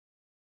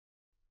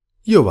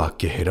यो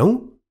वाक्य हेरौं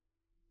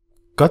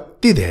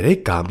कति धेरै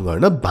काम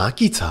गर्न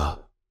बाँकी छ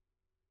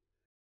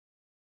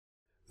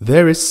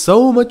There is so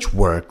much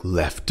work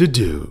left to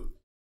do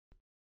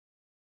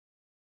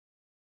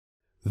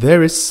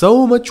There is so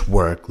much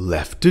work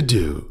left to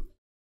do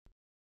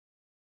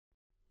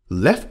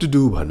Left to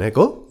do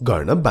भनेको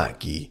गर्न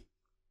बाँकी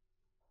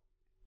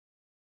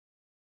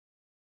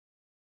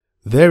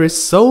There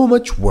is so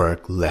much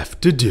work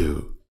left to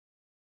do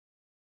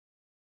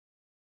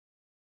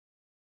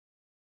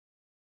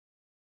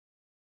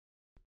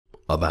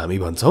अब हामी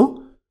भन्छौं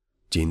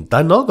चिन्ता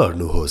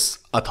नगर्नुहोस्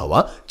अथवा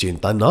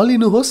चिन्ता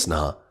नलिनुहोस् न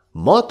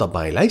म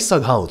तपाईलाई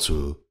सघाउँछु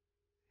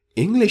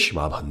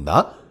इंग्लिशमा भन्दा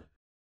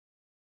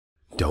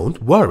Don't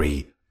worry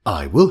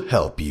I will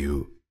help you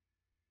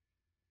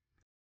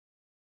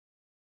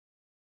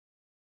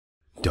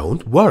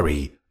Don't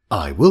worry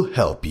I will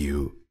help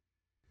you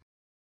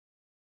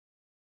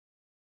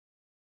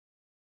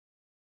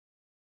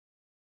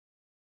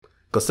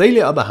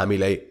कसैले अब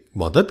हामीलाई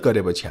मद्दत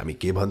गरेपछि हामी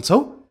के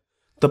भन्छौं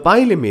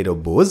तपाईले मेरो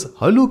बोझ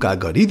हलुका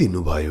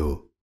गरिदिनु भयो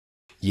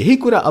यही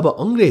कुरा अब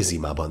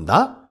अंग्रेजीमा भन्दा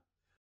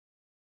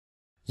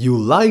You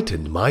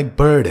lightened my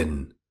burden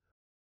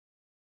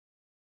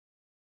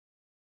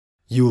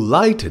You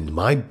lightened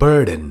my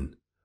burden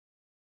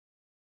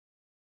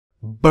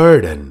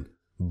Burden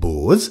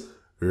बोझ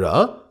र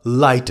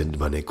lightened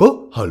भनेको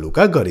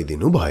हलुका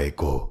गरिदिनु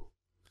भएको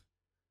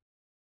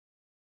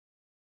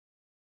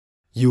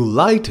You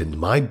lightened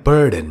my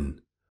burden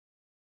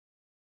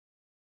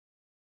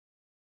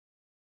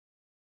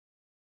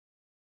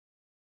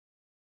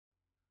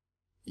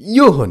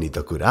यो हो नि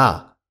त कुरा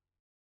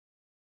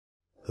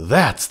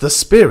That's the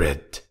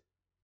spirit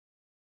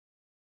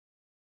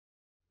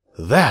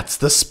That's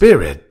the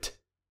spirit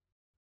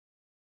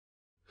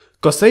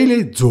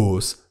कसैले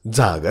जोश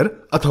जागर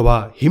अथवा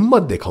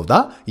हिम्मत देखाउँदा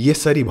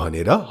यसरी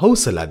भनेर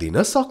हौसला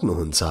दिन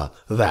सक्नुहुन्छ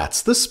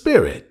That's the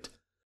spirit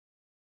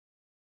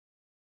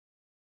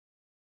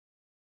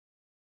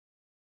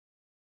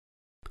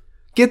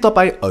के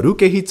तपाई अरु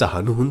केही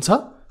चाहनुहुन्छ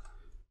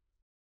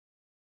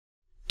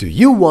Do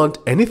you want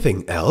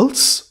anything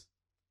else?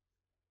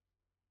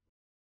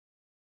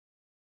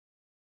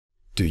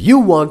 Do you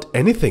want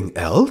anything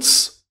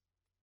else?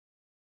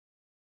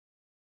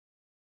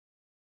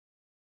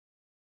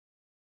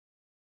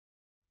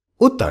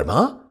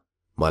 उत्तरमा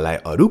मलाई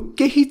अरु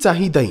केही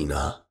चाहिदैन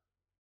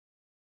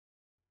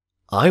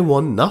I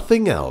want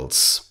nothing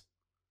else.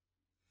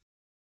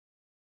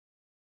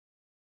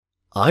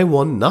 I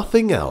want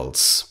nothing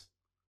else.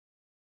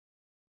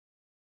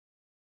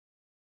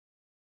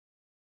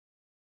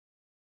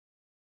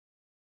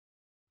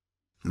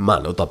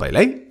 मानौ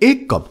तपाईलाई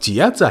एक कप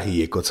चिया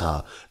चाहिएको छ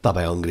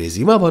तपाई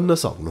अंग्रेजीमा भन्न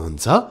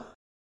सक्नुहुन्छ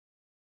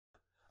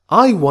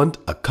I want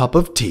a cup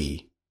of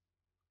tea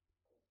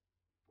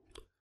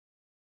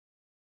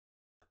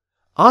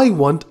I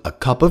want a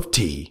cup of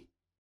tea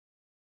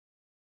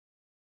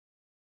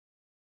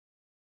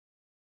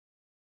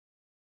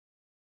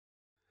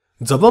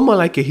जब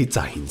मलाई केही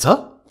चाहिन्छ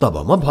तब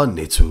म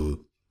भन्ने छु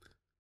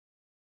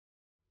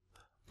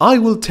I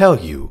will tell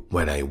you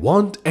when I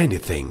want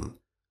anything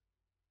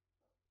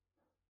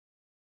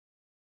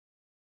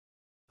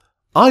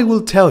I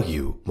will tell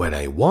you when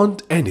I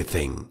want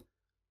anything.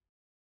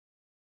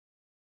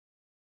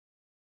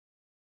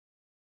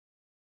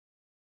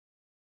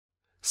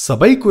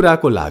 सबै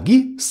कुराको लागि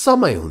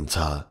समय हुन्छ.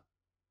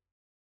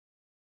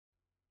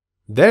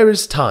 There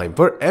is time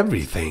for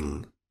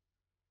everything.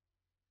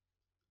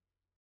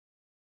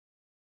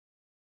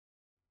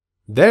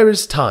 There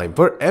is time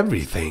for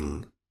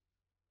everything.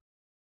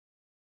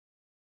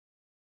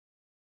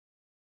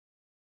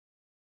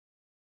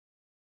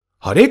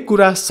 हरेक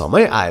कुरा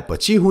समय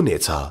आएपछि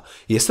हुनेछ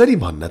यसरी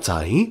भन्न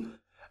चाहिँ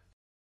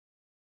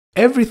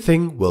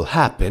Everything will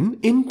happen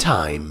in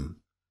time.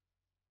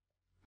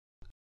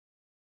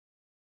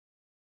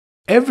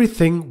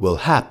 Everything will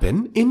happen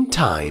in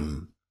time.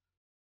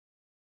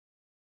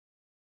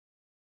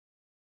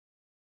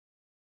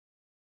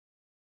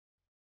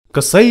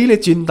 कसैले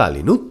चिन्ता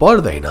लिनु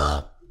पर्दैन.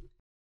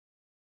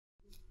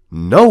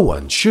 No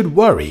one should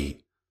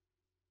worry.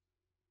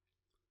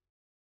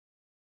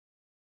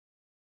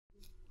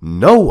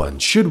 No one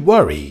should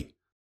worry.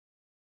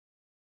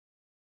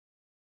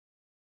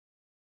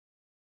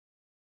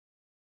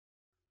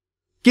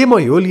 के म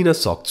यो लिन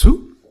सक्छु?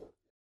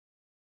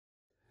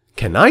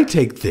 Can I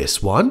take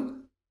this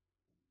one?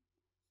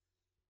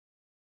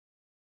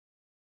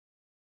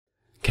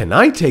 Can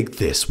I take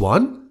this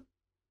one?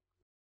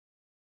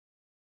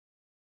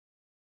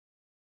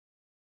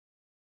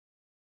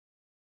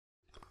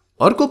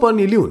 अर्को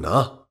पनि लिऊ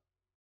न.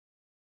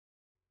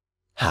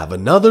 Have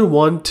another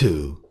one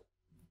too.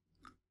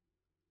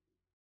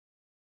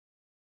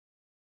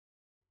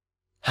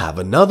 Have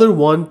another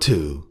one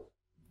too.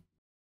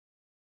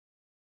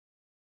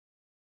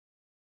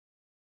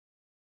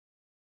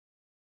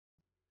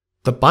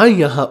 तपाई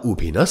यहाँ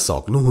उभिन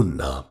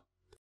सक्नुहुन्न.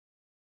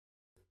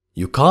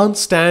 You can't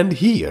stand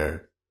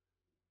here.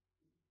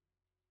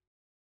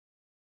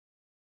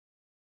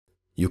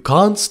 You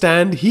can't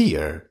stand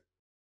here.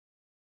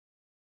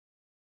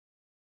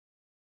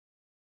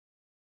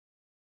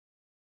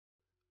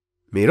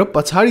 मेरो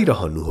पछाडि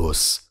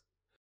रहनुहोस्.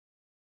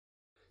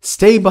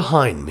 Stay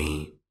behind me.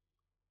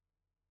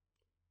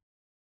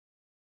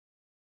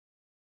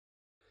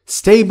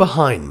 Stay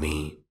behind me.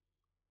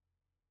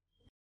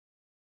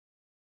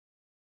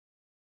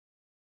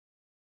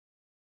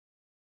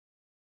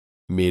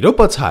 मेरो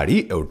पछाडि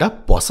एउटा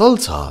पसल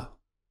छ.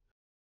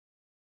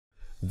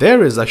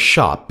 There is a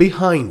shop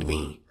behind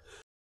me.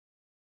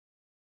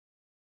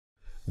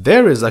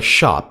 There is a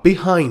shop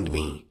behind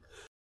me.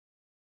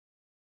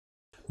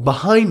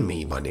 Behind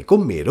me भनेको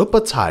मेरो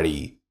पछाडि.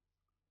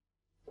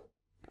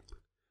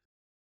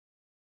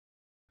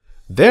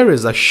 There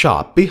is a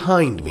shop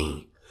behind me.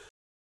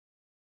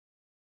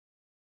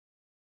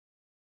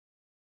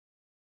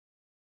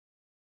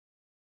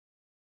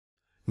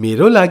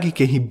 मेरो लागि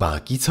केही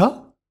बाँकी छ?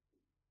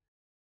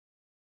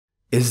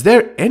 Is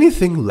there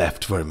anything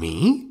left for me?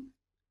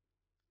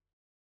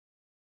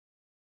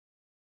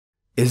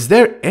 Is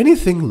there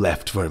anything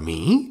left for me?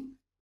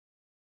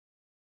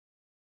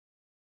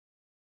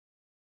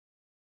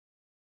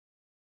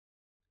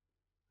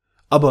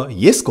 अब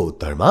यसको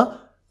उत्तरमा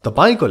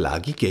तपाईको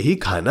लागि केही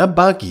खाना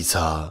बाँकी छ.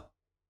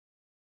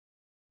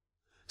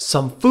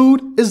 Some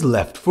food is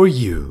left for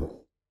you.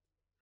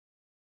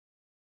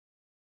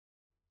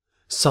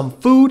 Some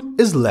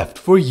food is left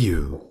for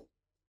you.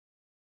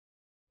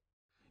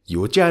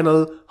 यो च्यानल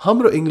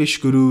हाम्रो इंग्लिश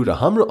गुरु र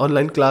हाम्रो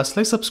अनलाइन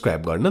क्लासलाई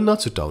सब्स्क्राइब गर्न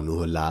नछुटाउनु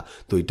होला.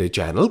 दुईटै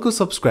च्यानलको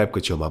सब्स्क्राइबको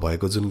छेउमा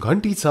भएको जुन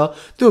घण्टी छ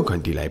त्यो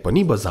घण्टीलाई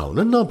पनि बजाउन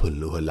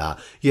नभुल्नु होला.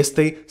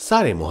 यस्तै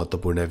सारै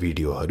महत्त्वपूर्ण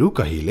भिडियोहरू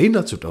कहिल्यै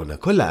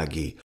नछुटाउनको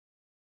लागि.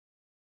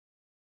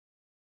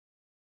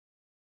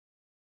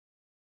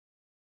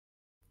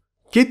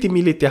 के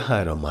तिमीले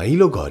त्यहाँ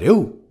रमाइलो गर्यौ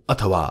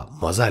अथवा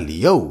मजा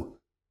लियौ?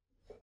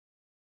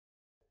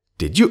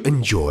 Did you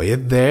enjoy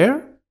it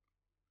there?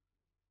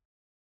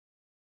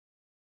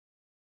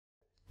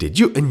 Did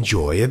you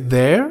enjoy it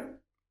there?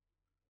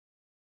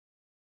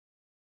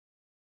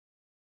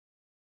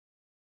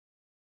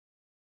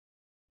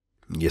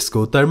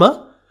 यसको उत्तरमा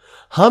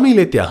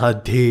हामीले त्यहाँ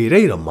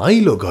धेरै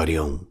रमाइलो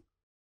गर्यौं.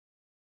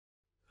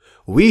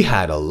 We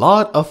had a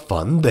lot of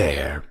fun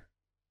there.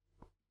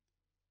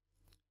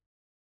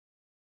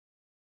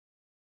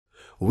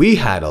 We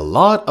had a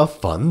lot of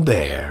fun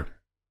there.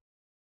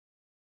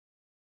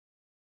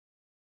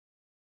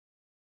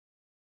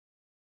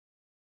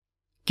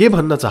 के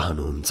भन्न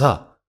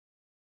चाहनुहुन्छ?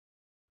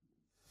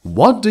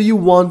 What do you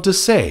want to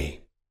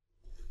say?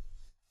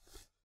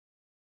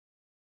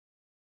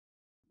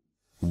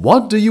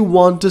 What do you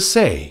want to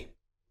say?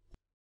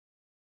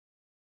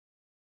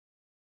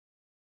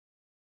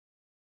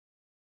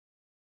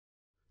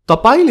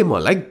 तपाईले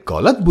मलाई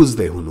गलत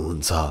बुझ्दै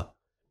हुनुहुन्छ.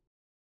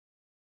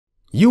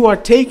 You are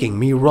taking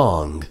me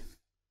wrong.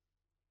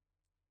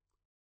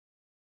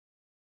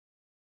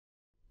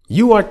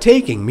 You are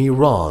taking me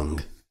wrong.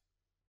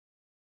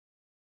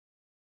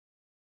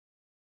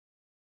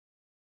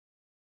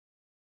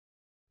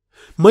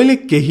 मैले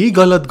केही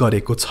गलत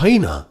गरेको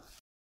छैन.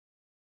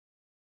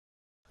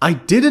 I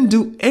didn't do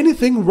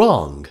anything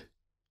wrong.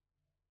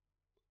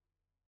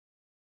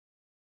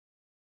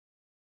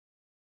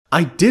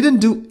 I didn't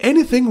do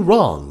anything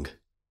wrong.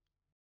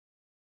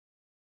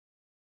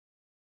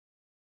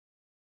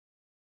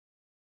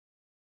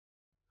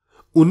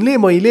 उनले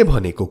मैले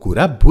भनेको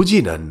कुरा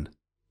बुझिनन्.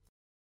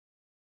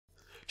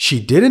 She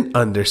didn't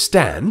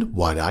understand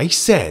what I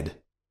said.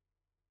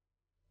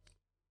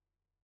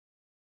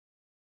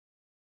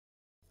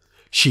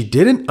 She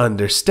didn't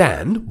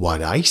understand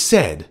what I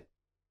said.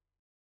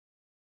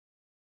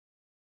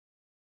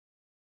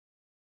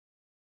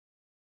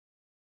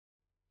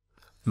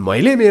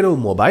 मैले मेरो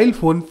मोबाइल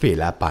फोन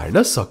फेला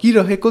पार्न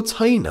सकिरहेको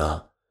छैन.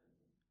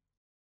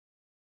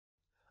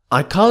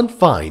 I can't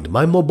find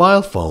my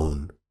mobile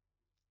phone.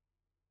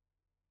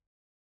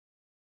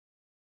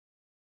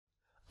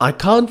 I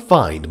can't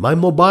find my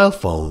mobile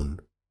phone.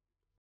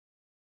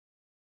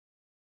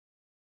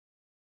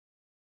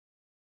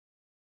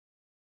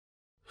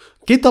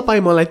 के तपाई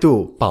मलाई त्यो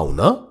पाउन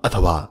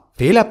अथवा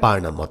फेला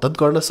पार्न मद्दत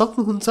गर्न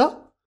सक्नुहुन्छ?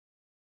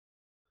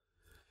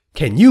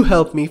 Can you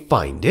help me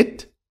find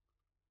it?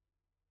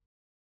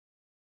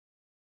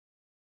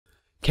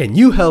 Can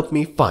you help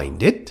me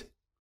find it?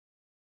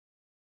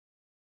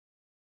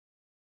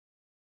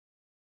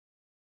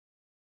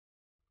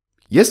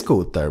 यसको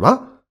उत्तरमा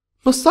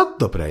म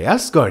सक्दो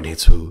प्रयास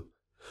गर्नेछु.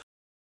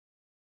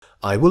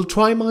 I will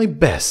try my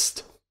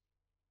best.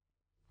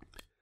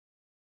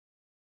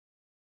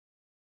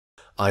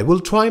 I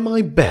will try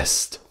my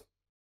best.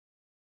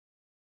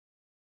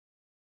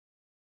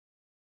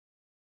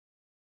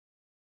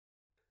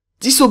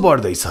 चिसो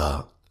बढ्दैछ.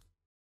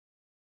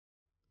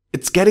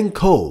 It's getting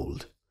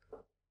cold.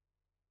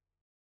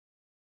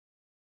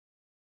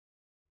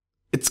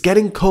 It's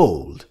getting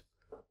cold.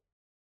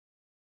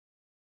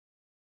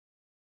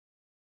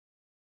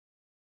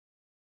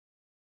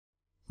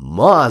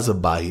 म आज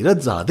बाहिर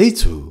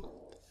जाँदैछु.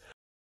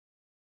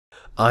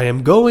 I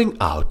am going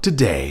out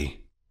today.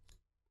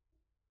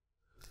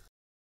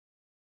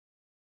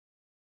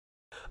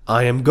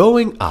 I am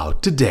going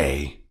out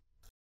today.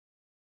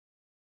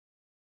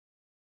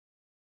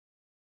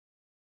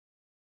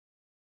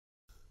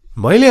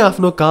 मैले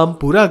आफ्नो काम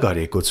पूरा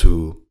गरेको छु.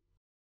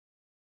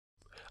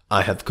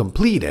 I have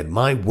completed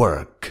my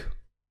work.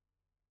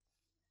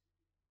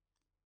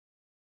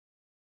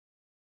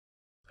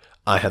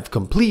 I have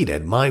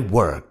completed my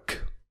work.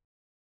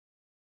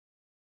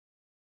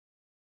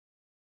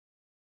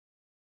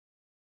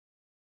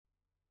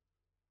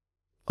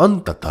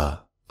 अन्ततः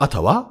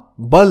अथवा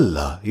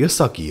बल्ल यो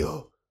सकियो.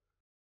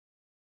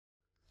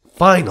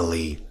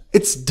 Finally,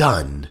 it's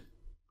done.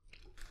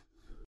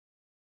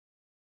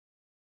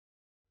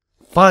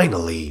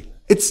 Finally,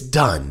 it's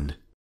done.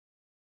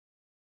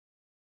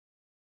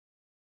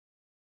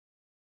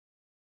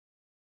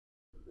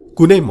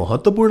 कुनै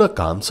महत्त्वपूर्ण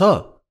काम छ?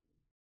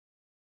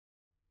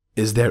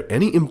 Is there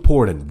any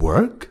important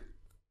work?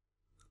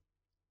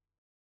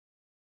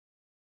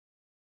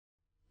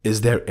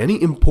 Is there any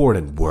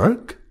important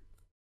work?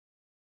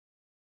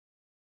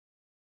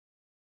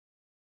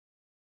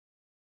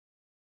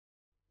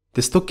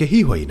 त्यस्तो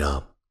केही होइन.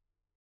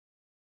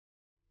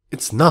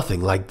 It's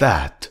nothing like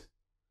that.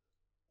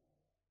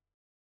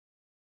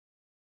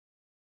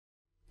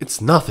 It's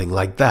nothing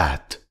like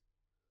that.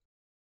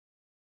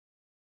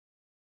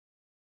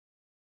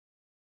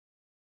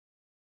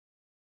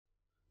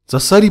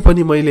 जसरी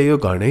पनि मैले यो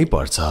गर्नै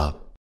पर्छ.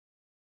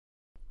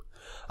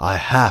 I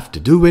have to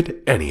do it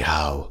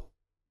anyhow.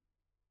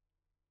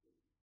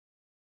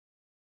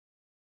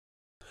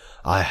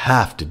 I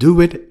have to do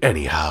it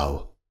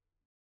anyhow.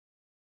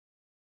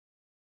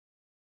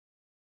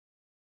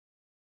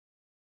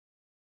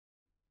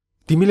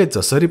 तिमीले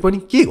जसरी पनि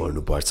के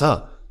गर्नुपर्छ?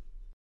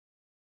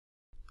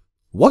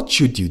 What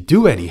should you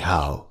do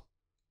anyhow?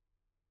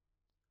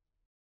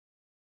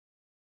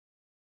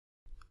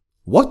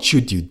 What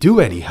should you do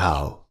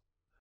anyhow?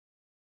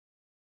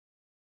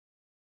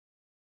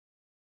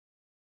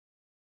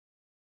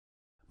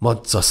 म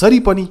जसरी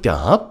पनि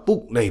त्यहाँ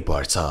पुग्नै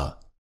पर्छ.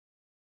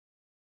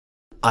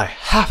 I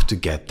have to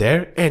get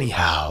there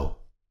anyhow.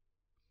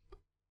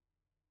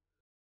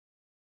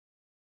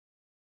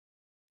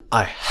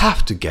 I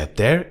have to get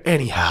there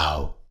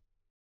anyhow.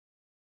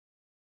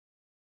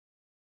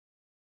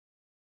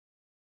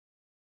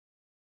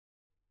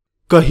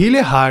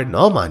 कहिले हार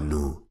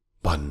नमान्नु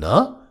भन्न.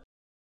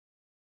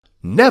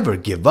 Never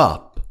give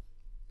up.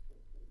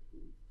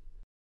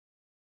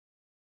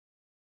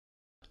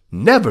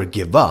 Never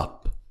give up.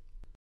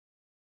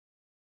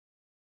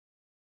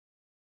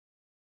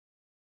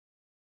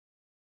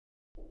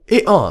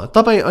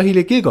 तपाई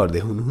अहिले के गर्दै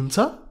हुनुहुन्छ?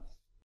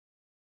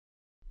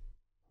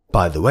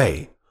 By the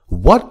way,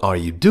 what are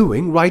you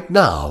doing right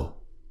now?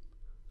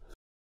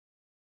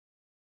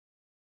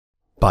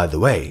 By the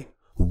way,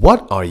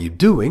 what are you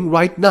doing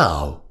right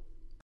now?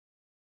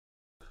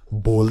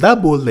 बोल्दा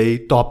बोल्दै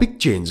टपिक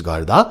चेन्ज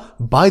गर्दा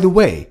by the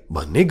way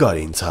भन्ने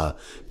गरिन्छ.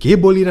 के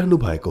बोलिरहनु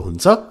भएको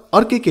हुन्छ,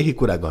 अर्कै केही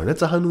कुरा गर्न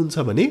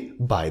चाहनुहुन्छ भने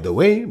by the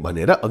way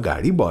भनेर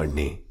अगाडि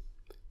बढ्ने.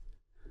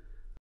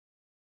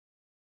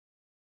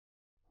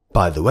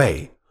 By the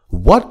way,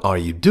 what are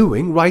you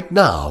doing right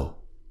now?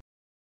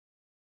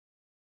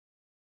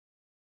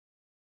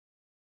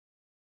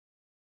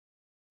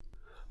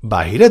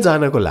 बाहिर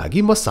जानको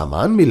लागि म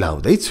सामान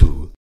मिलाउँदै छु.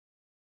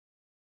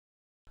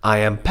 I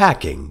am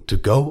packing to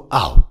go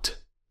out.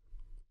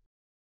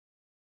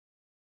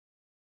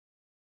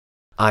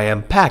 I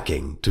am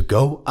packing to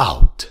go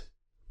out.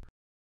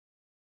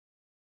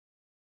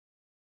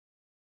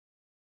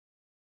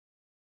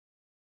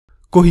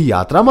 कोही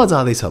यात्रामा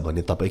जाँदैछ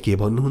भने तपाई के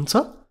भन्नुहुन्छ?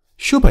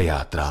 शुभ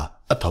यात्रा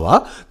अथवा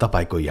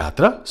तपाईको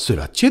यात्रा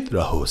सुरक्षित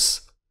रहोस्.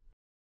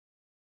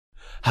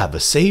 Have a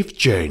safe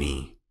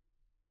journey.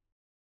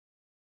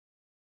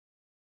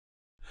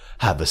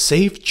 Have a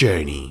safe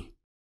journey.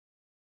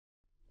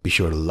 Be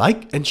sure to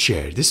like and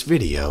share this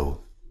video.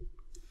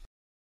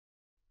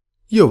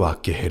 यो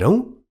वाक्य हेरौं.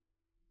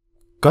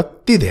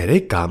 कति धेरै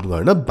काम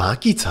गर्न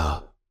बाँकी छ.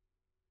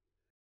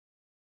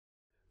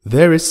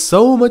 There is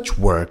so much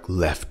work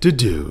left to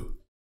do.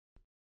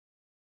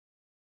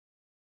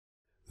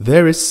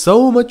 There is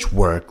so much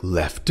work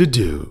left to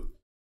do.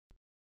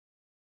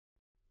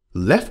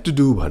 Left to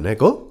do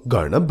भनेको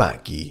गर्न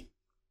बाँकी.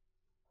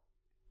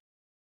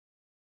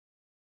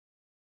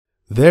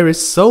 There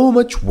is so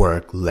much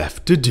work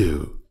left to do.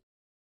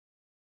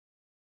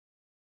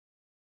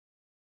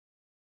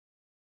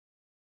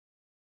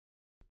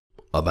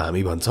 अब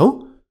हामी भन्छौं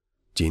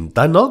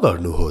चिन्ता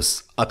नगर्नुहोस्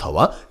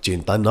अथवा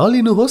चिन्ता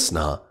नलिनुहोस् न,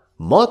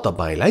 म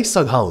तपाईलाई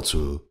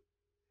सघाउँछु.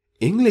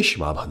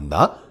 इंग्लिशमा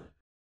भन्दा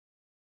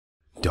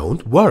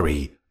Don't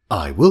worry,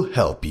 I will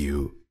help you.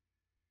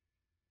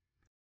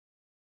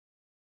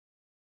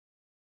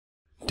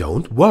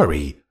 Don't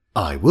worry,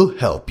 I will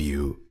help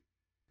you.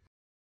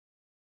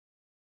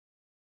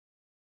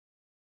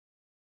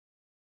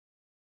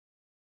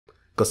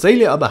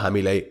 कसैले अब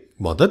हामीलाई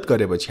मद्दत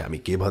गरेपछि हामी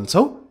के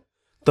भन्छौं?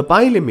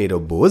 तपाईले मेरो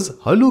बोझ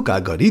हलुका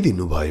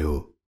गरिदिनु भयो.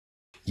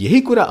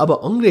 यही कुरा अब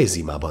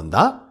अंग्रेजीमा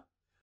भन्दा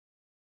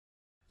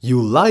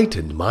You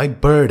lightened my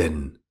burden.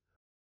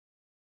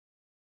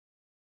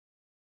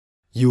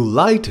 You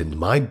lightened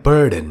my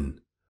burden.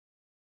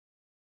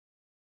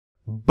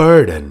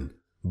 Burden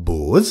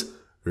बोझ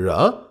र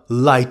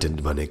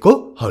lightened भनेको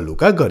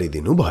हलुका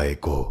गरिदिनु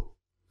भएको.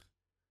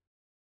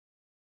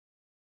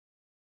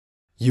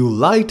 You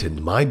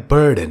lightened my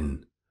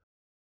burden.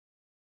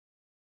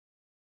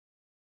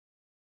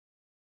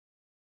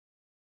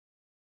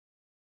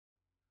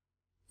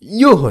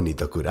 यो हो नि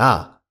त कुरा.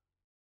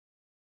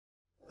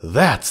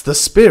 That's the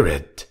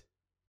spirit.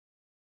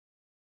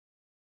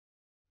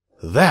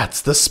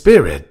 That's the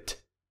spirit.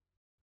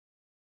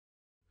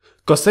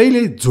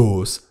 कसैले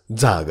जोश,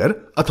 जागर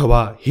अथवा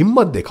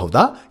हिम्मत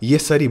देखाउँदा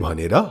यसरी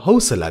भनेर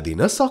हौसला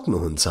दिन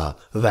सक्नुहुन्छ.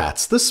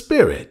 That's the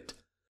spirit.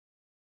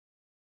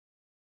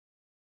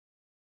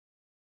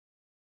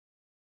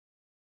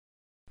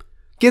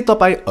 के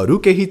तपाई अरु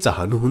केही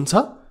चाहनुहुन्छ?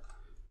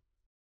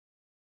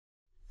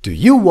 Do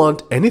you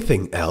want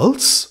anything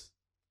else?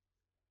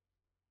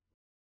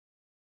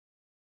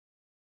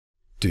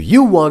 Do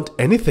you want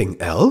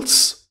anything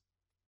else?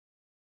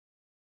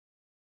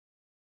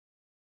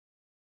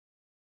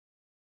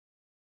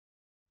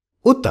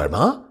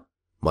 उत्तरमा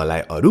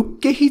मलाई अरु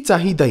केही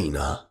चाहिदैन.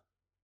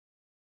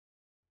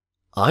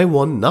 I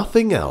want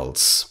nothing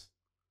else.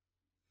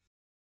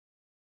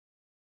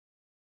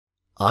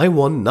 I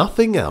want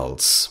nothing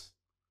else.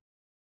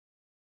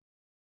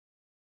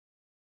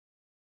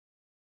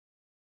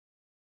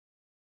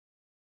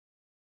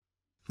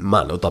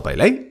 मानौ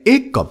तपाईलाई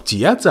एक कप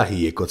चिया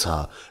चाहिएको छ.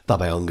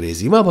 तपाई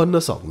अंग्रेजीमा भन्न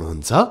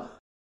सक्नुहुन्छ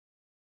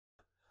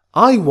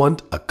I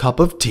want a cup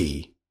of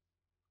tea.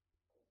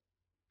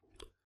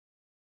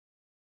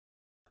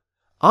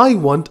 I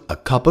want a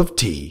cup of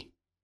tea.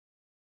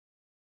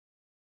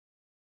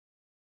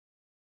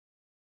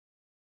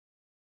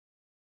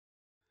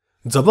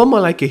 जब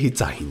मलाई केही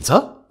चाहिन्छ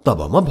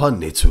तब म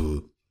भन्ने छु.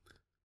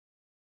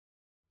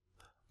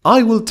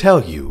 I will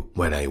tell you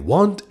when I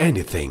want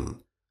anything.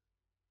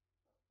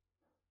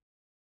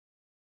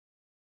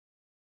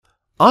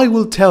 I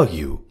will tell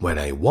you when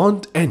I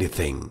want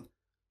anything.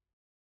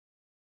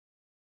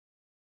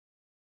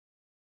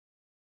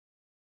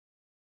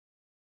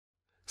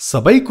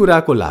 सबै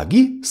कुराको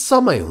लागि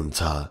समय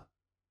हुन्छ.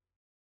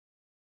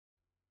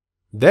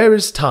 There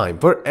is time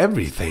for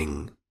everything.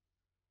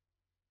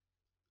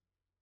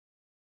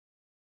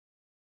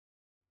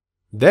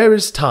 There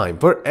is time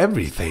for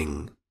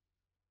everything.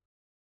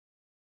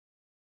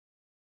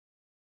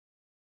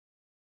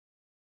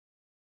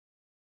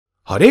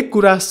 हरेक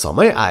कुरा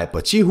समय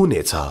आएपछि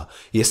हुनेछ.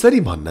 यसरी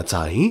भन्न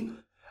चाहिँ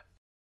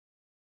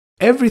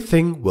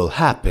Everything will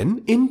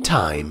happen in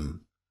time.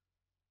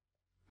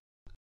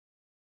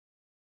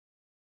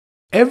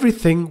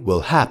 Everything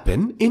will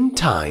happen in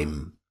time.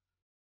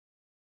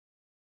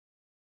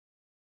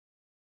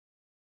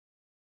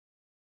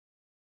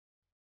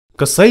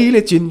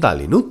 कसैले चिन्ता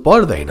लिनु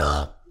पर्दैन.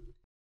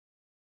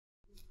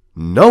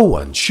 No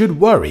one should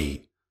worry.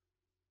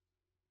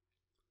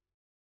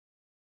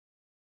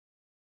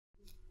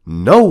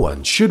 No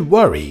one should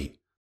worry.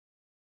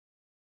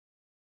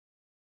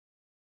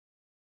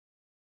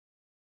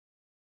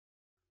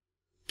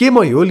 के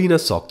म यो लिन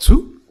सक्छु?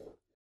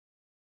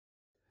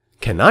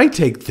 Can I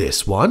take this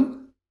one?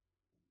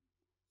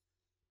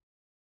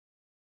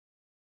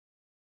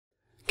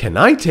 Can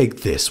I take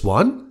this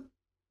one?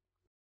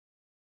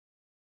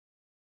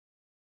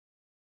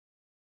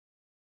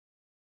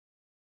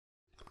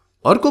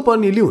 अर्को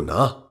पनि लिऊ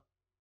न.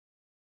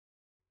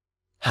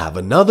 Have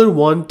another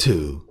one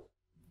too.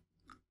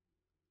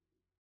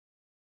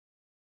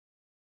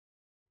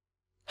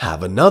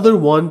 Have another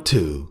one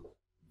too.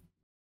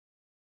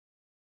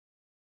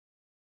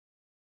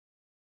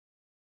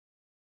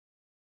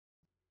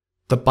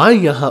 तपाई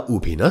यहाँ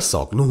उभिन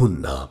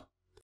सक्नुहुन्न.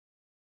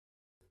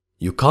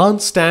 You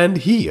can't stand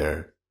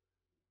here.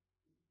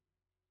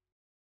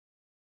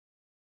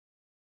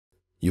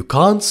 You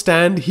can't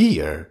stand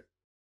here.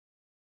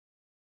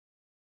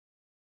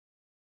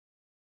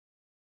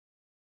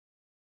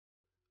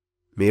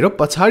 मेरो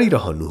पछाडि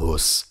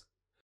रहनुहोस्.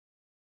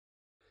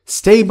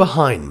 Stay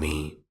behind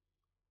me.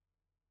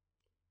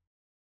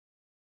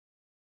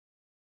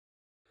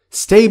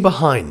 Stay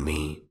behind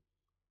me.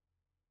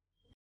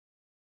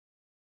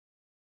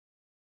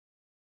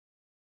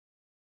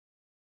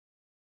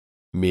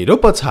 मेरो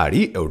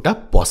पछाडि एउटा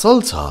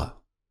पसल छ.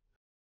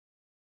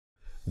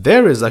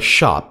 There is a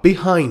shop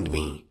behind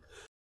me.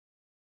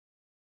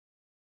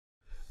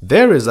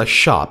 There is a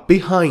shop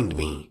behind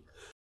me.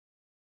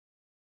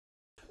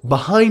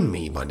 Behind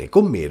me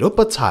भनेको मेरो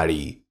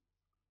पछाडि.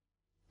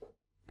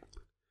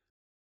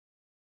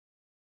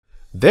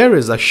 There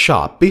is a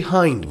shop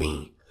behind me.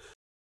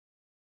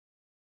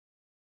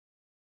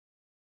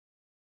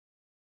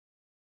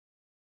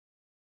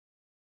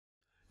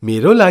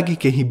 मेरो लागि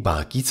केही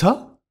बाँकी छ?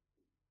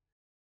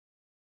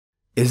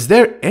 Is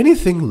there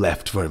anything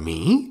left for me?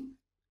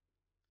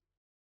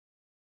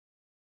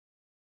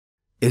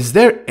 Is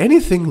there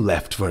anything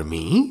left for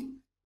me?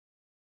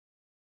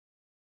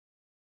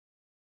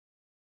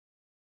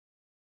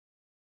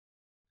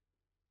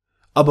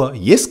 अब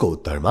यसको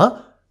उत्तरमा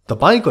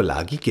तपाईको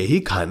लागि केही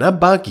खाना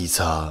बाँकी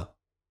छ.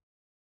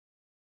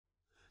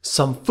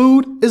 Some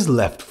food is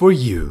left for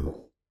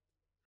you.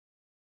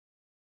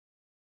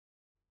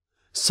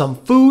 Some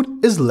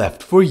food is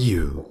left for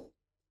you.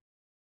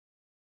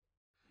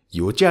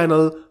 यो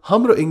च्यानल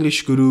हाम्रो इंग्लिश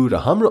गुरु र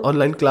हाम्रो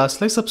अनलाइन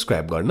क्लासलाई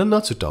सब्स्क्राइब गर्न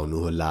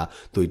नछुटाउनुहोला।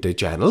 दुईटै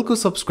च्यानलको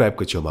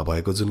सब्स्क्राइबको छेउमा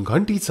भएको जुन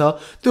घण्टी छ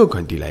त्यो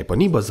घण्टीलाई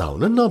पनि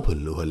बजाउन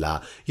नभुल्नुहोला।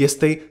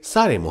 यस्तै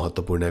सारै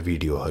महत्त्वपूर्ण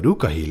भिडियोहरू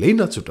कहिल्यै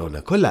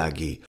नछुटाउनको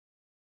लागि।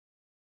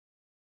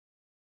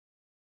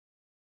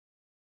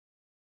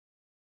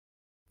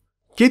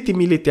 के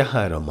तिमीले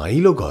त्यहाँ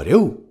रमाइलो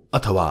गर्यौ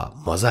अथवा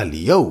मजा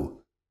लियौ?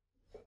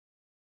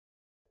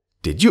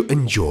 Did you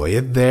enjoy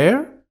it there?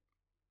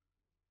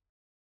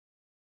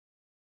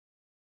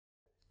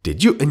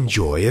 Did you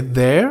enjoy it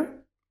there?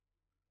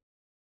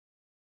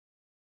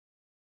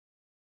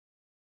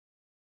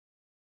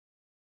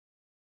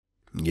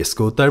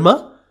 यसको उत्तरमा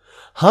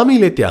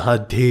हामीले त्यहाँ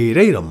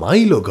धेरै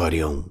रमाइलो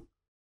गर्यौं।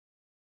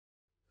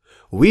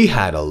 We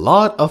had a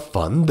lot of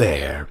fun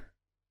there.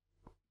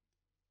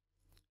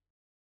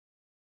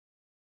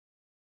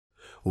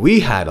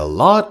 We had a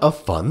lot of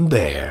fun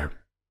there.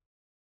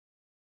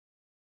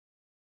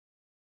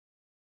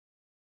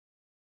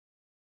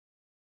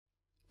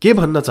 के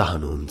भन्न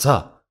चाहनुहुन्छ?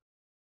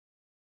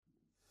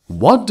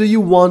 What do you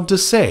want to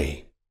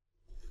say?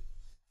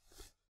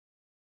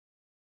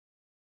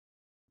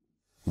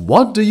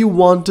 What do you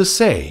want to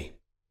say?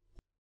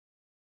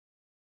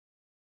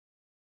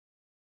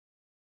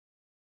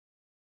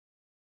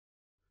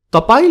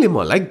 तपाईले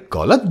मलाई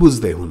गलत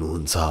बुझ्दै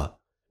हुनुहुन्छ।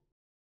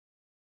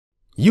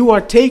 You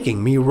are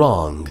taking me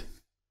wrong.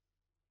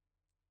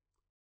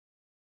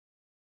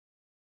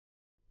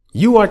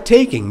 You are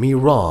taking me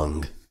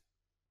wrong.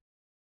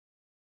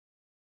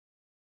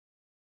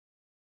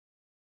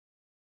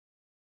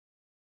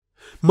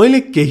 मैले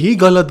केही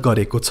गलत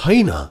गरेको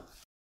छैन।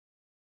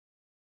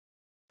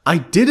 I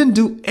didn't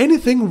do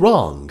anything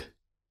wrong.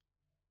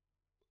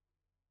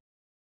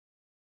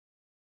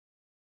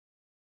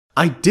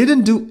 I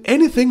didn't do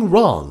anything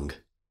wrong.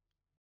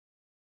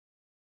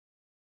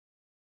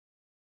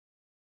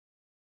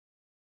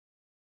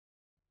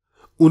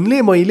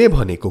 उनले मैले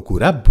भनेको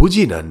कुरा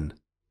बुझिनन्।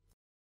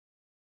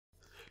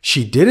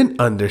 She didn't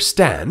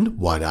understand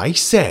what I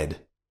said.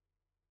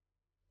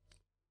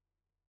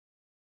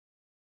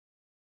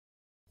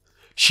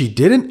 She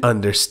didn't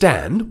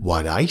understand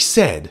what I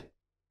said.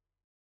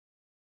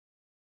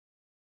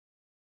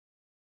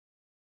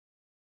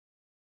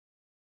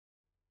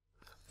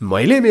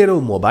 मैले मेरो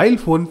मोबाइल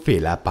फोन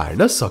फेला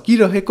पार्न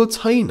सकिरहेको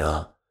छैन।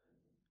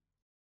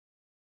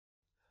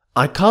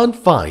 I can't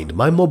find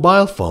my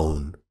mobile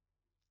phone.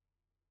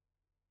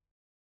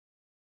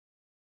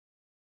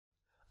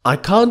 I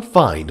can't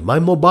find my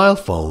mobile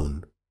phone.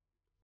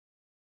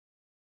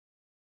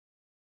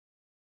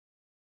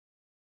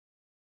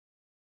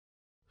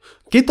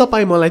 के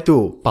तपाई मलाई त्यो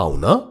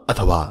पाउन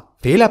अथवा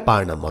फेला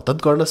पार्न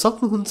मद्दत गर्न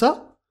सक्नुहुन्छ?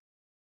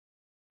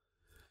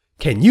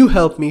 Can you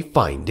help me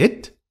find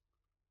it?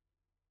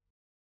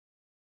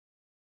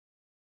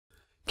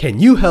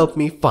 Can you help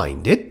me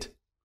find it?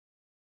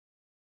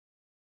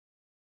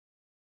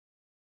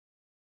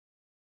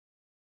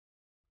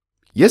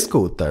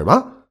 यसको उत्तरमा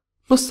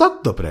म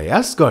सक्दो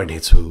प्रयास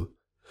गर्नेछु।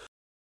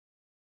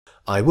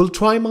 I will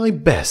try my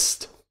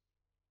best.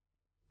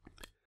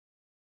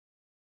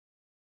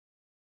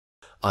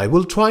 I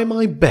will try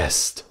my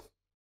best.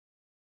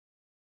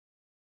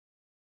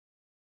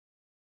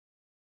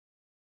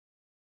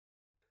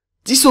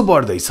 चिसो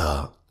बढ्दैछ।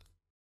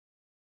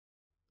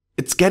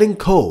 It's getting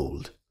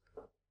cold.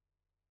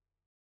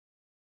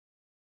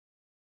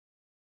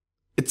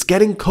 It's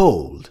getting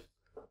cold.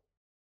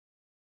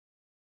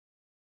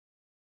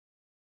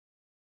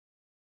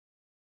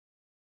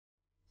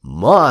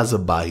 म आज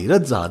बाहिर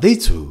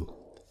जाँदैछु।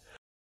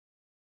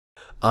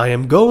 I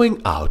am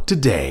going out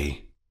today.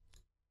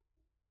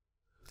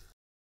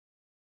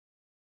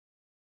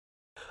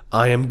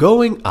 I am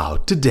going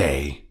out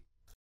today.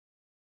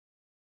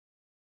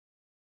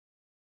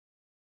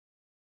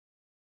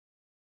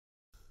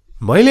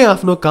 मैले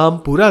आफ्नो काम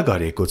पूरा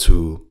गरेको छु।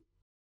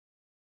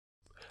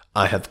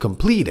 I have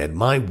completed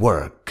my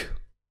work.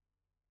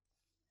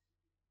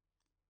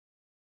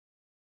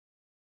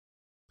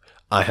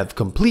 I have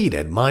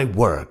completed my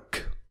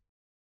work.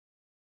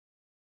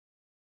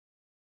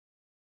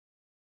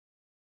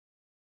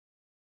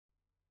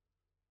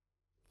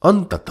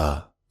 अन्ततः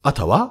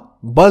अथवा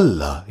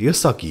बल्ल यो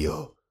सकियो।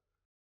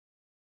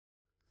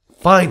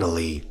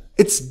 Finally,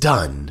 it's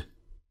done.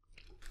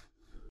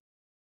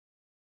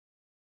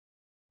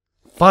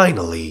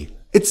 Finally,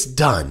 it's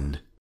done.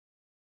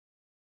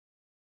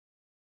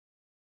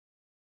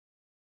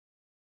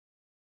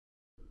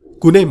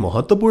 कुनै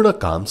महत्त्वपूर्ण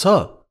काम छ?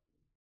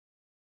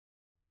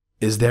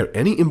 Is there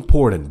any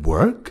important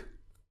work?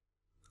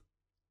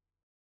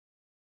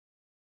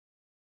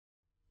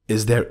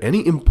 Is there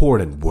any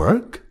important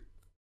work?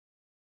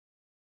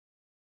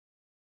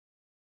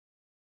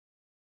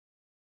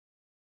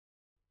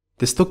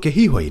 त्यस्तो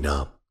केही होइन।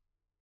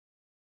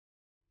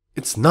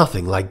 It's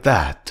nothing like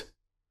that.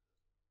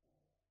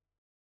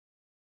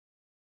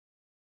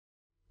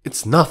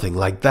 It's nothing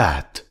like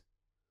that.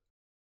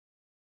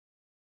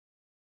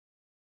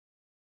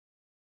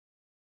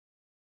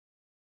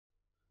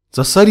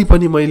 जसरी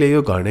पनि मैले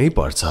यो गर्नै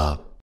पर्छ।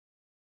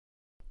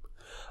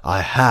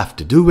 I have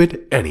to do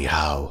it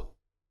anyhow.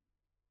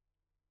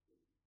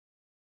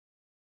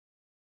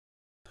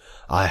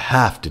 I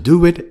have to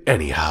do it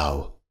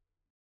anyhow.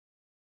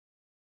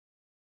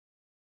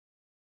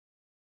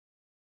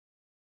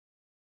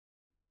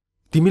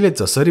 तिमीले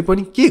जसरी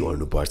पनि के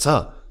गर्नुपर्छ?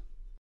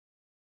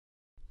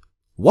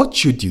 What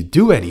should you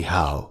do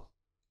anyhow?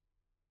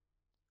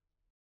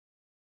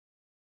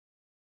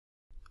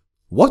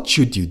 What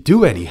should you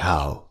do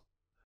anyhow?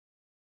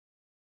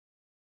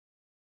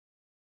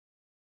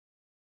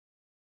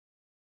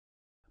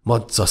 म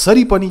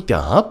जसरी पनि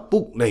त्यहाँ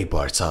पुग्नै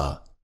पर्छ.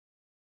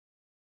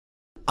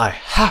 I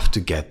have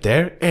to get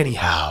there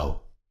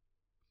anyhow.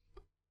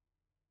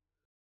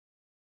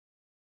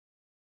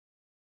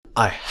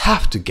 I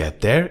have to get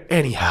there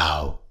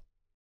anyhow.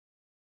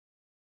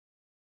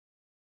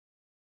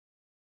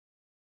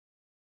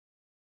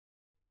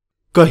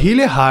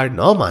 कहिले हार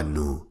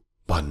नमान्नु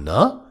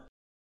भन्न.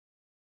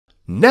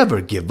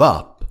 Never give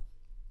up.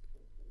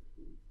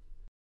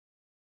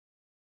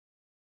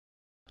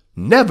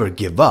 Never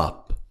give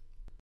up.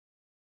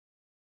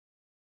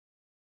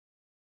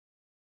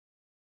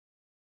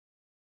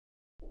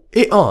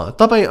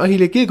 तपाई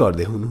अहिले के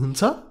गर्दै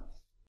हुनुहुन्छ?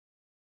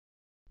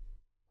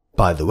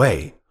 By the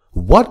way,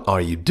 what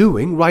are you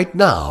doing right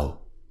now?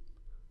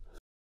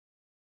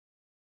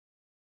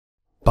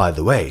 By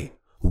the way,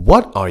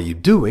 what are you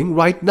doing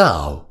right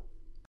now?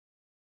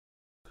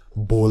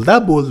 बोल्दा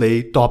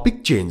बोल्दै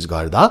टपिक चेन्ज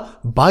गर्दा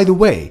by the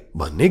way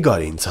भन्ने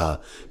गरिन्छ.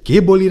 के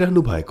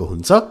बोलिरहनु भएको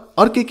हुन्छ,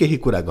 अर्कै केही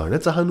कुरा गर्न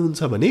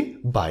चाहनुहुन्छ भने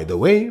by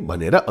the way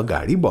भनेर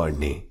अगाडि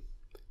बढ्ने.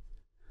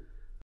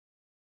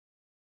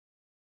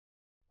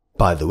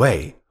 By the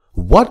way,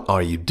 what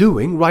are you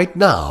doing right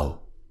now?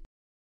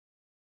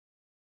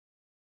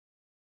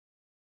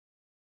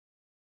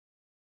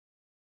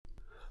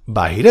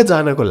 बाहिर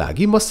जानको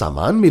लागि म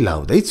सामान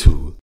मिलाउँदै छु.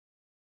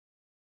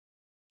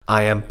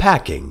 I am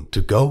packing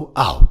to go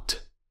out.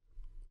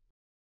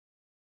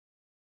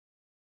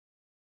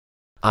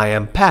 I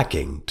am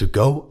packing to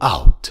go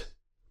out.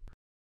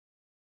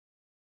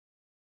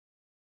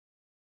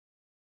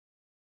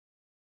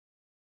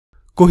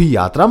 कोही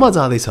यात्रामा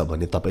जाँदैछ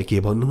भने तपाई के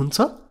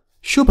भन्नुहुन्छ?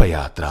 शुभ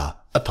यात्रा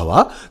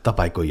अथवा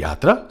तपाईको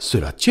यात्रा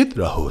सुरक्षित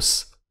रहोस्.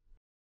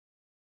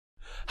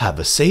 Have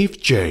a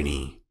safe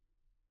journey.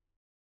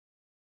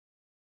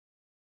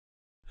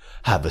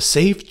 Have a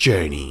safe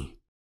journey.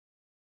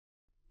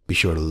 Be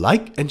sure to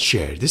like and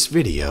share this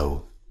video.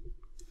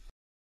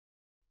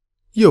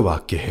 यो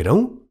वाक्य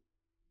हेरौं.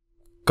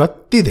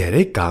 कति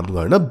धेरै काम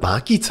गर्न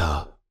बाँकी छ.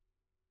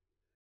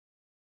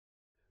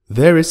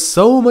 There is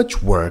so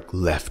much work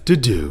left to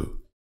do.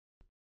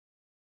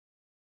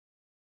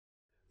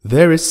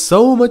 There is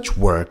so much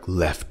work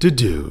left to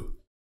do.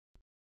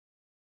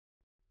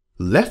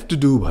 Left to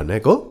do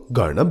भनेको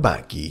गर्न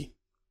बाँकी.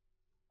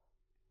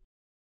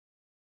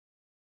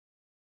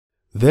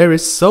 There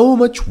is so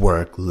much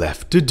work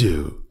left to do.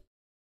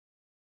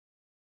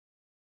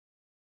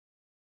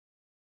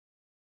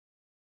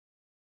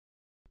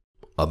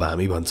 अब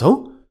हामी भन्छौं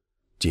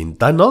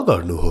चिन्ता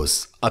नगर्नुहोस्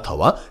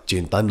अथवा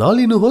चिन्ता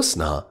नलिनुहोस्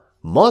न,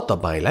 म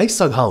तपाईलाई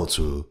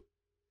सघाउँछु.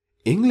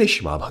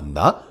 इंग्लिशमा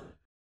भन्दा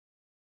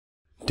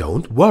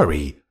Don't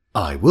worry,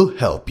 I will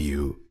help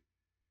you.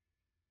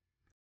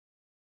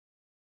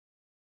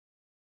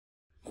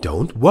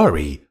 Don't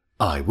worry,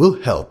 I will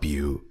help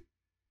you.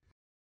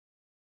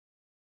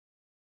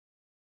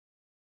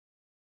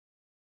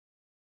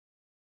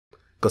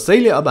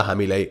 कसैले अब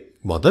हामीलाई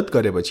मद्दत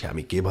गरेपछि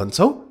हामी के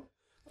भन्छौं?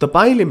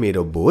 तपाईले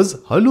मेरो बोझ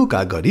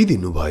हलुका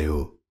गरिदिनु भयो.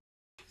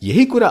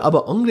 यही कुरा अब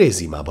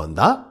अंग्रेजीमा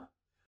भन्दा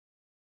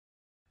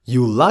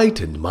You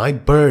lightened my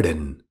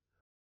burden.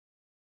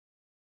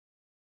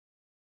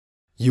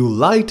 You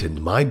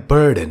lightened my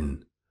burden.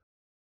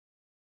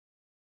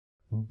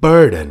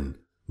 Burden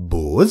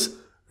बोझ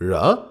र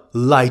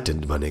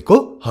lightened भनेको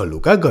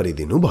हलुका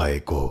गरिदिनु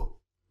भएको.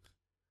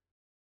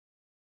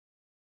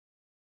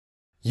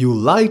 You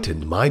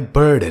lightened my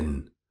burden.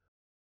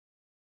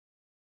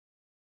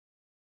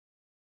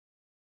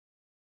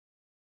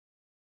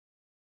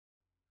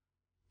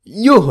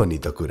 यो हो नि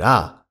त कुरा.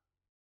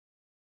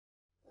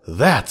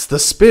 That's the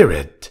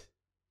spirit.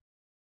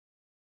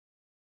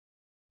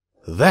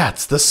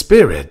 That's the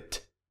spirit.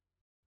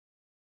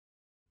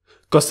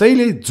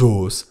 कसैले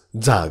जोश,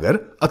 जागर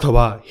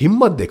अथवा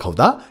हिम्मत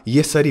देखाउँदा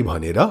यसरी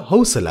भनेर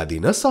हौसला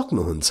दिन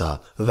सक्नुहुन्छ.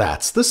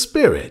 That's the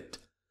spirit.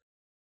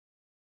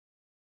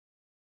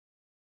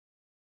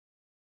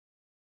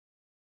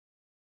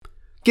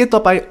 के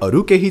तपाई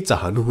अरु केही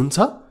चाहनुहुन्छ?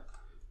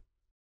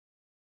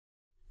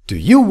 Do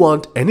you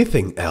want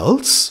anything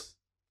else?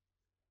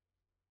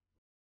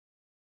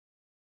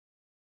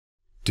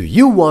 Do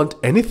you want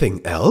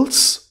anything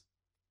else?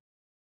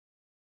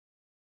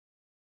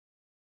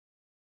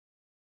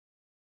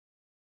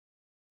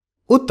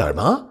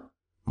 उत्तरमा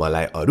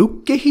मलाई अरु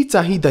केही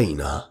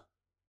चाहिदैन.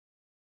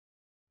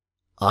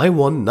 I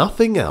want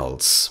nothing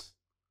else.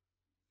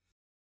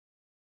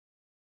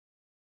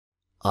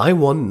 I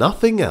want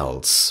nothing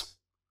else.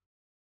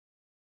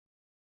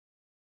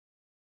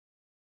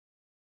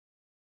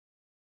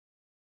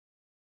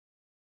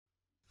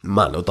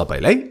 मानौ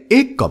तपाईलाई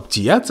 1 कप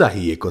चिया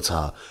चाहिएको छ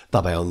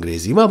तपाई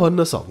अंग्रेजीमा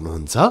भन्न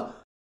सक्नुहुन्छ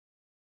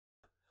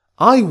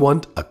I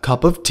want a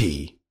cup of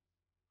tea.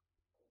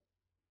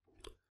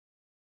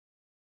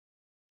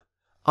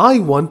 I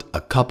want a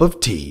cup of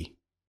tea.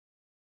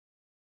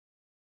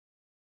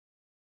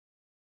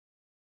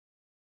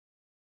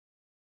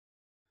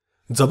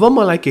 जब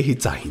मलाई केही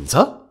चाहिन्छ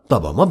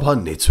तब म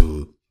भन्नेछु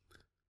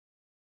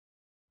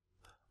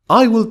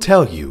I will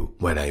tell you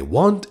when I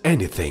want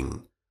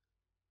anything.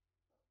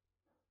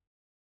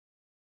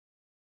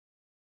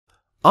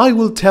 I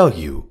will tell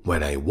you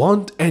when I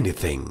want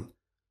anything.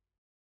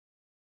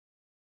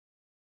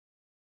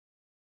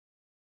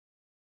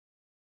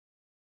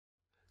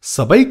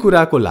 सबै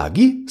कुराको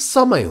लागि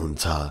समय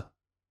हुन्छ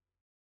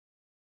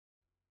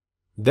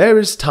There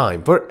is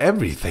time for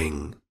everything.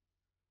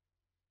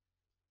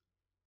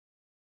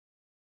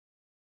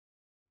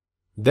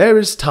 There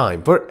is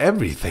time for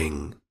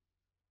everything.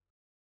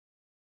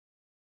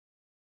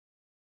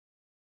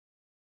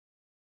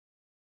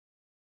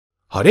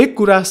 हरेक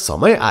कुरा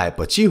समय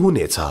आएपछि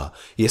हुनेछ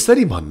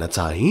यसरी भन्न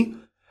चाहिँ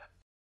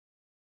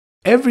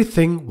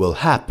Everything will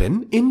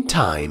happen in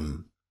time.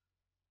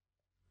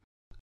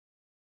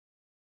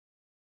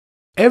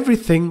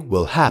 Everything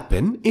will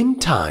happen in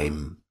time.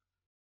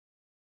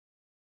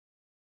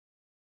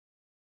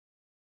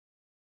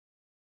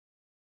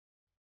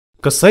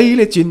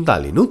 कसैले चिन्ता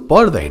लिनु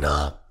पर्दैन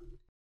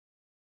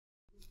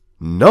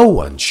No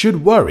one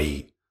should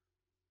worry.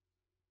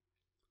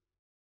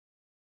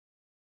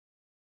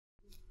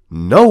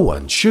 No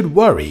one should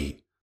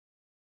worry.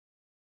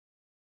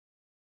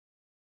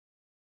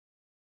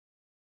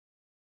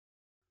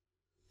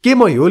 के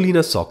म यो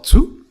लिन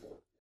सक्छु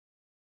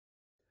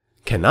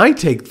Can I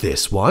take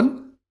this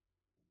one?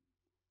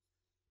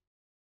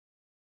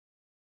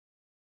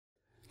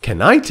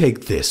 Can I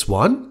take this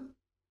one?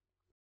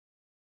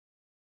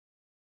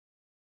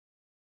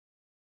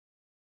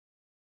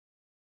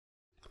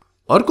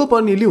 अर्को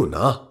पनि लिऊ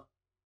न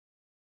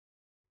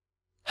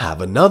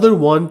Have another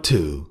one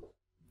too.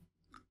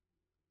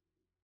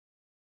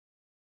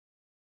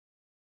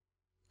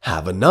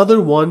 Have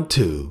another one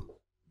too.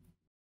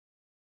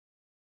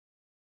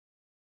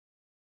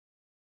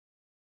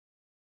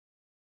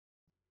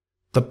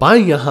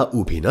 तपाई यहाँ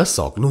उभिन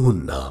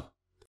सक्नुहुन्न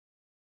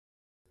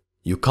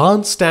You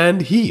can't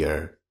stand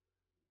here.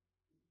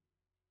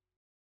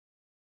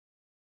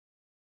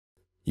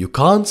 You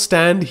can't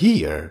stand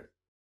here.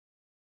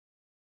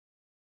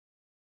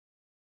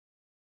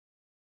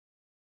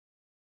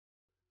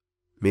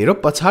 मेरो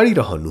पछाडि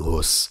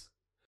रहनुहोस्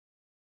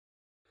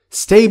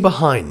Stay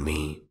behind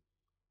me.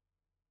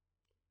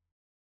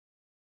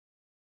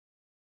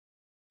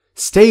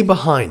 Stay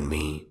behind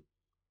me.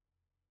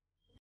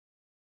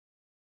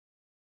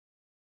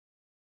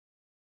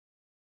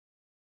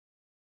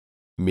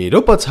 मेरो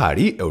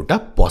पछाडि एउटा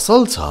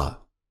पसल छ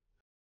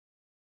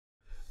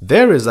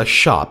There is a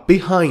shop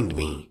behind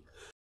me.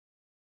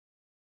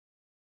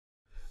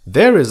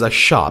 There is a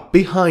shop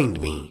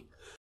behind me.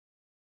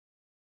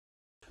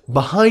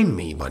 Behind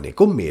me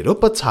भनेको मेरो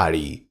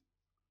पछाडि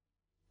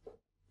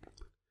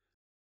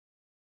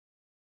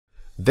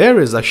There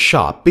is a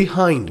shop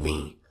behind me.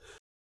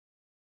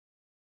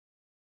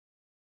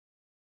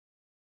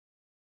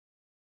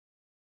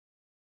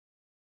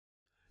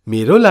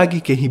 मेरो लागि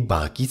केही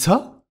बाँकी छ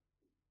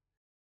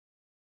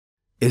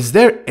Is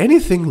there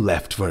anything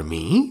left for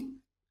me?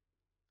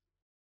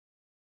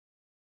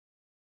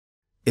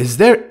 Is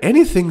there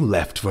anything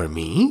left for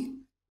me?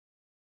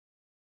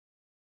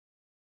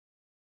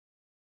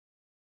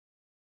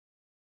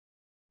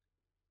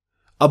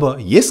 अब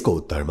यसको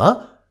उत्तरमा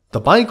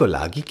तपाईको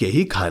लागि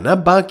केही खाना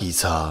बाँकी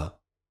छ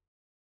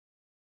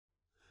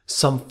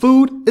Some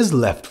food is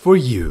left for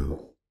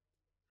you.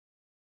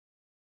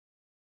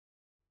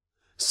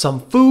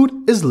 Some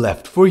food is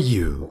left for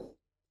you.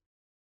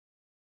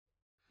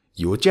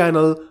 यो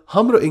च्यानल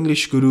हाम्रो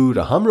इंग्लिश गुरु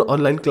र हाम्रो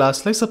अनलाइन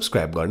क्लासलाई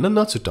सब्स्क्राइब गर्न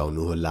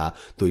नछुटाउनु होला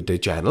दुईटै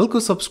च्यानलको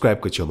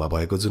सब्स्क्राइबको छेउमा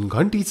भएको जुन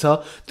घण्टी छ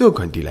त्यो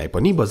घण्टीलाई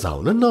पनि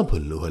बजाउन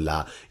नभुल्नु होला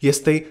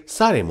यस्तै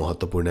सारै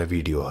महत्त्वपूर्ण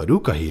भिडियोहरू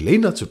कहिल्यै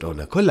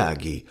नछुटाउनको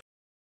लागि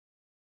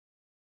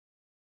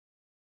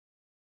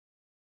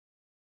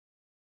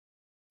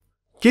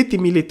के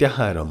तिमीले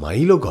त्यहाँ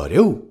रमाइलो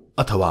गर्यौ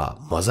अथवा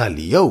मजा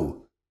लियौ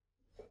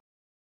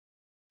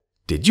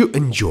Did you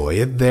enjoy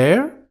it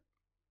there?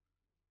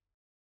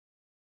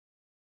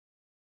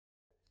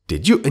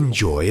 Did you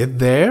enjoy it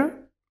there?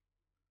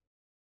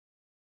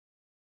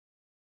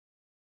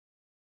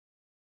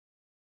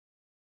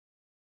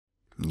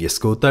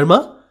 यसको उत्तरमा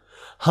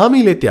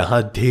हामीले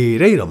त्यहाँ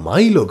धेरै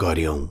रमाइलो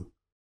गर्यौं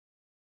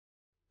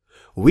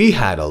We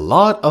had a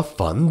lot of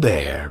fun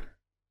there.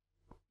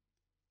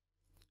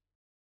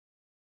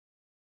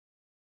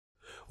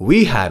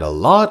 We had a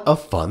lot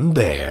of fun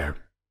there.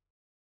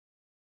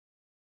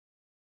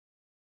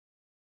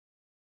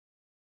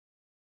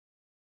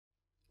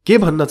 के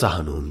भन्न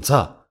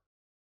चाहनुहुन्छ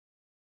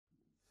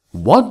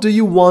What do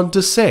you want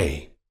to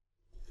say?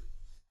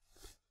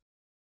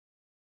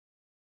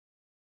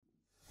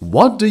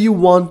 What do you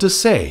want to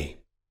say?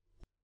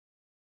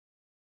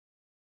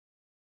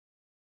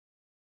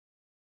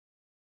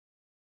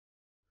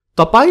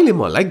 तपाईले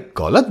मलाई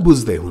गलत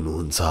बुझ्दै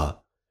हुनुहुन्छ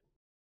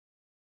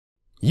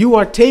You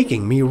are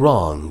taking me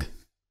wrong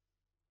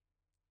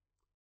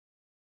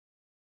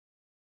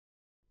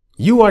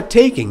You are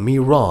taking me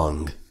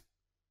wrong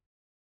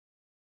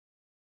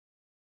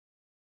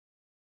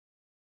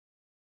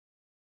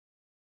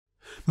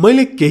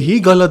मैले केही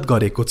गलत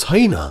गरेको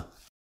छैन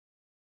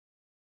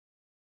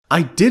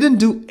I didn't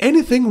do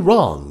anything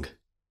wrong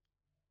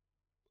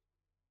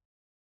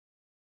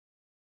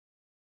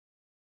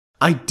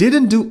I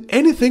didn't do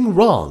anything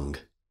wrong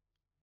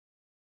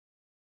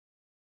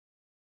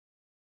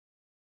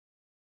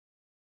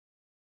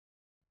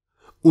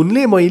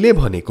उनले मैले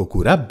भनेको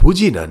कुरा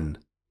बुझिनन्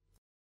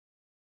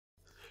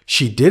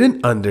She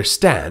didn't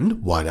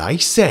understand what I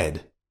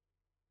said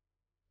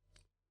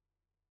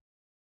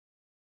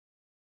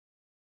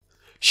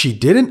She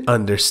didn't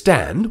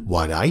understand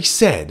what I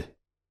said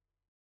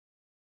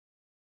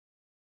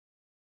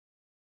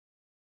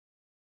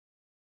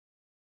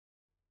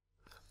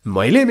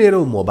मैले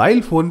मेरो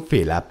मोबाइल फोन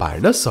फेला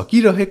पार्न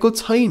सकिरहेको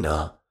छैन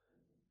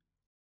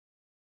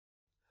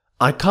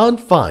I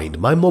can't find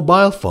my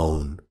mobile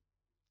phone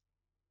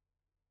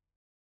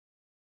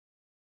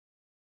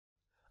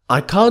I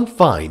can't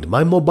find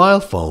my mobile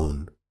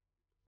phone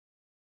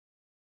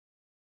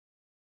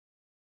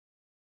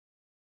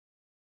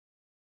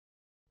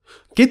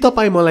के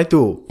तपाई मलाई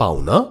त्यो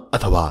पाउन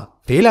अथवा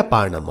फेला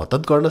पार्न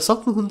मद्दत गर्न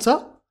सक्नुहुन्छ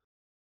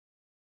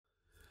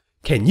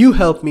Can you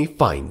help me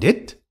find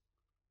it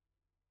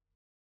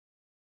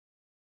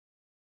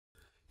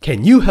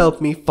Can you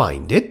help me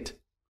find it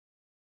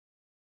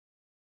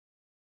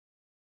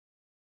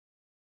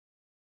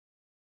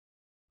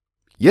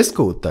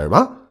यसको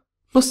उत्तरमा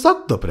म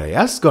सक्दो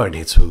प्रयास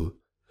गर्नेछु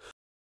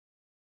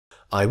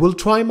I will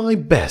try my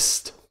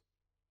best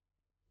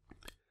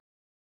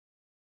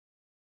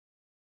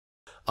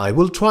I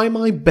will try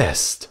my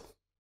best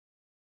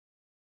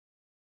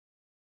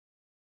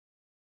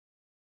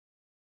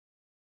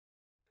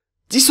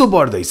चिसो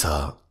बढ्दैछ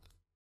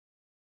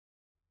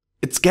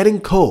It's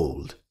getting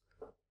cold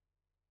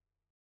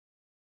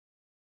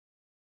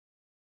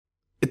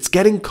It's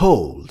getting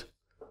cold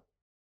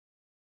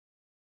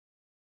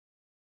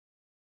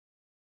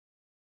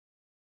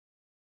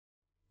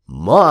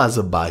म आज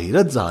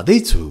बाहिर जाँदै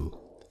छु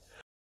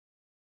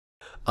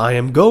I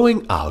am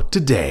going out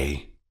today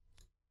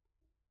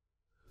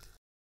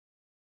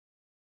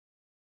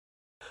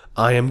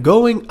I am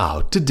going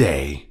out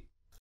today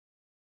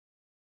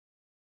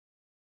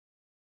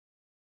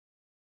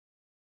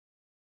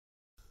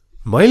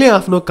मैले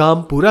आफ्नो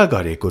काम पूरा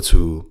गरेको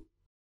छु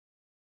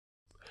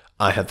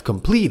I have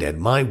completed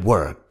my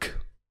work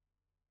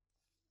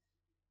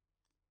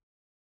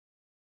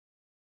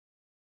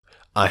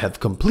I have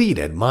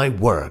completed my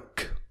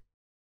work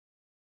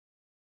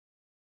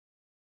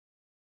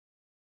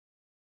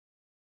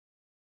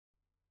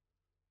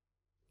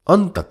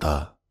अन्ततः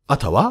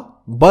अथवा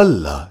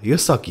बल्ल यो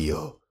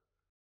सकियो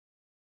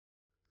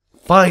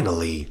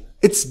Finally,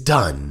 it's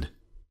done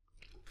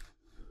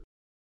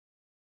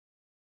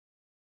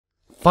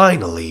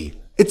Finally,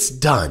 it's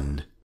done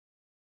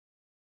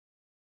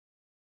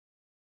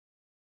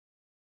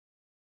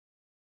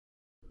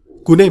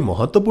कुनै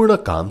महत्त्वपूर्ण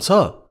काम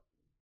छ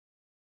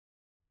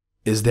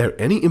Is there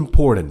any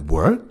important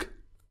work?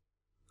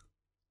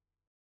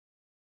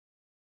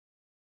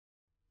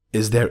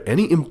 Is there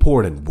any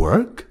important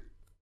work?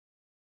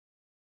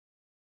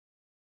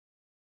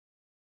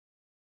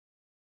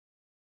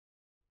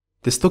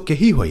 त्यस्तो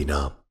केही होइन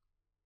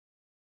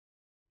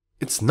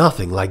It's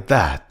nothing like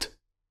that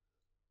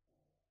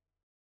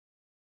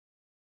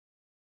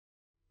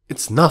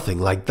It's nothing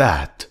like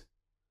that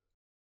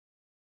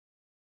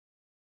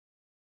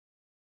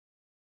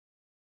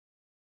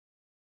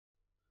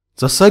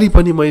जसरी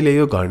पनि मैले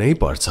यो गर्नै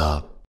पर्छ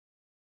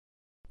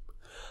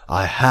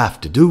I have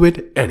to do it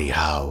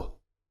anyhow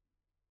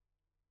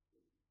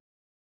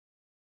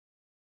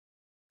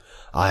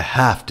I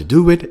have to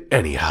do it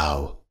anyhow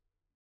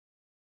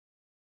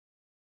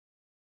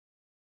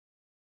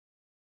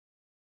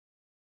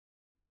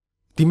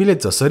तिमीले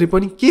जसरी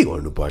पनि के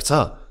गर्नुपर्छ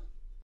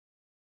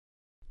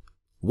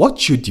What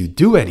should you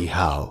do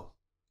anyhow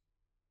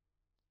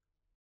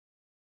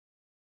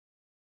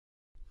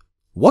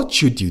What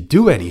should you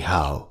do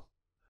anyhow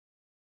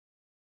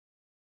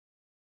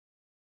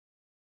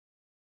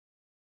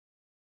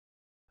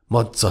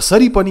म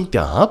जसरी पनि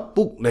त्यहाँ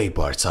पुग्नै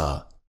पर्छ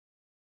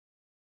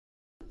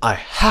I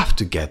have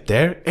to get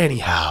there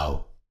anyhow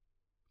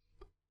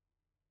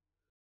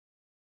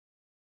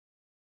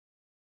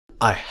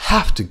I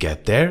have to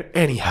get there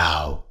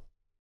anyhow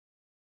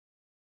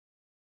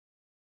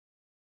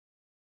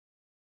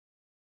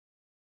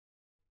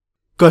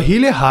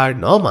कहिले हार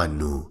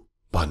नमान्नु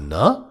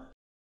भन्न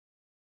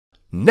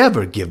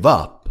Never give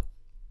up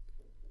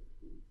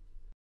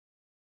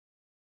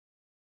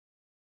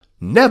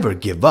Never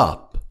give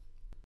up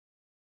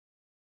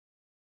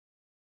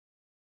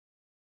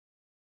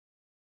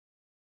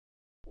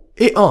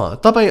ए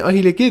तपाई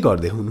अहिले के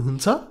गर्दै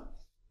हुनुहुन्छ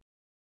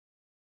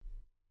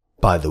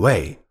By the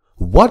way,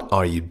 what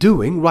are you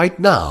doing right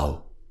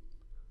now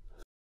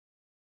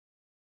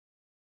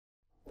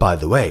By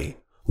the way,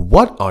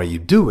 what are you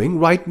doing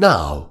right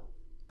now?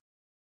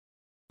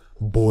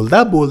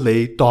 बोल्दा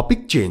बोल्दै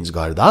टपिक चेन्ज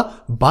गर्दा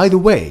by the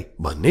way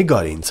भन्ने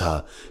गरिन्छ।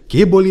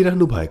 के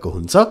बोलिरहनु भएको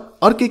हुन्छ,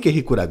 अर्कै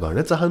केही कुरा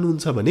गर्न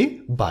चाहनुहुन्छ भने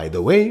by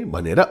the way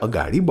भनेर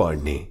अगाडि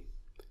बढ्ने।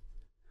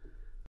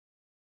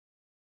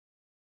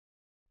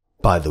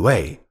 By the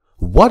way,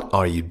 what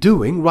are you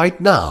doing right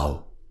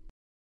now?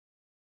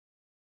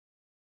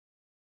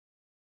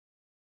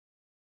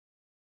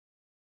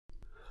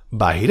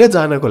 बाहिर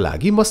जानको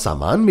लागि म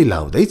सामान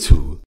मिलाउँदै छु।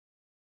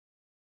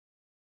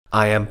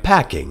 I am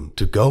packing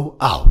to go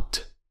out.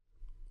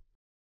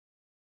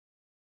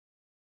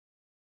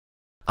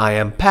 I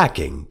am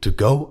packing to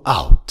go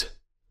out.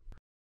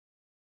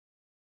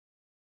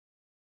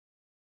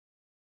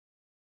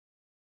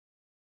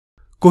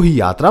 कोही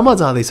यात्रामा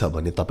जाँदैछ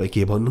भने तपाई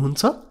के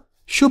भन्नुहुन्छ?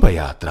 शुभ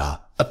यात्रा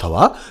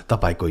अथवा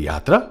तपाईको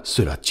यात्रा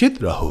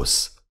सुरक्षित रहोस्।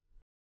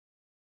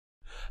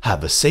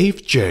 Have a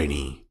safe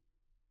journey.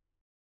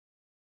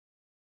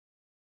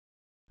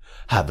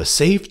 Have a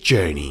safe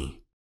journey.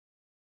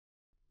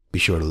 Be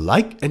sure to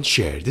like and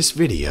share this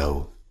video.